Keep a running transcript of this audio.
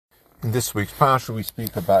In this week's parsha, we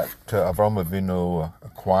speak about Avraham Avinu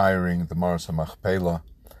acquiring the Maras HaMachpelah,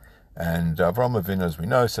 and Avraham Avinu, as we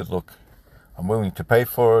know, said, "Look, I'm willing to pay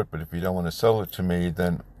for it, but if you don't want to sell it to me,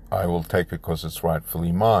 then I will take it because it's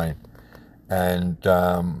rightfully mine." And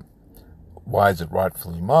why is it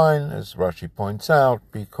rightfully mine? As Rashi points out,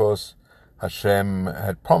 because Hashem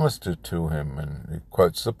had promised it to him, and he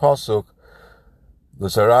quotes the pasuk, I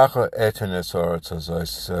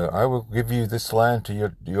will give you this land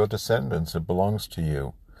to your descendants. It belongs to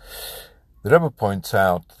you. The Rebbe points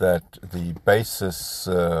out that the basis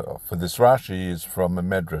for this Rashi is from a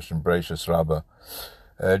Medrash in Bereishis Rabbah.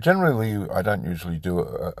 Generally, I don't usually do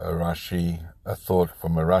a thought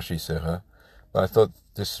from a Rashi secher, but I thought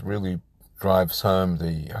this really drives home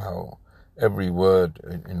how every word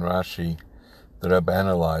in Rashi the Rebbe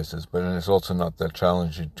analyzes, but it's also not that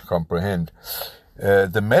challenging to comprehend.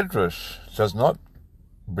 The Medrash does not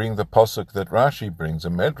bring the posuk that Rashi brings. The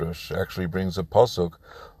Medrash actually brings a posuk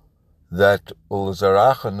that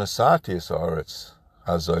Ulzaracha Nasati Saaretz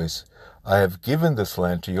Hazois, I have given this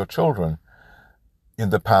land to your children.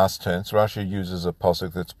 In the past tense, Rashi uses a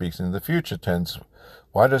posuk that speaks in the future tense.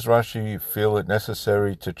 Why does Rashi feel it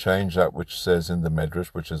necessary to change that which says in the Medrash,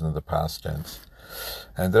 which is in the past tense?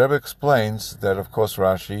 And the Rebbe explains that, of course,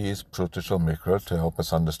 Rashi is Pshuta Shel Mikra to help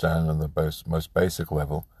us understand on the most basic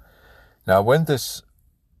level. Now, when this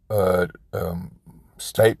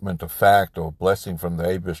statement of fact or blessing from the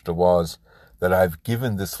Eibishter was that I've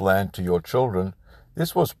given this land to your children,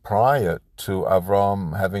 this was prior to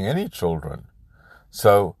Avraham having any children.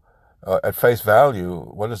 So, at face value,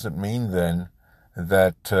 what does it mean then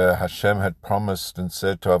that Hashem had promised and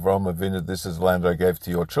said to Avraham Avinu, this is the land I gave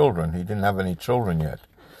to your children? He didn't have any children yet.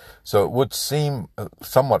 So it would seem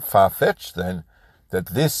somewhat far-fetched then that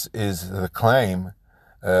this is the claim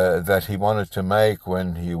that he wanted to make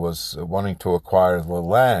when he was wanting to acquire the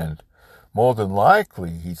land. More than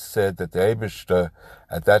likely, he said that the Eibishter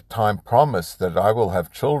at that time promised that I will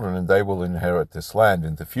have children and they will inherit this land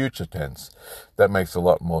in the future tense. That makes a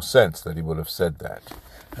lot more sense that he would have said that.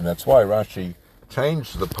 And that's why Rashi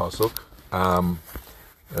changed the pasuk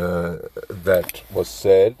that was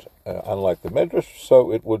said, unlike the Medrash,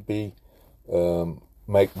 so it would be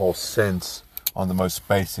make more sense on the most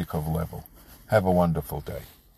basic of level. Have a wonderful day.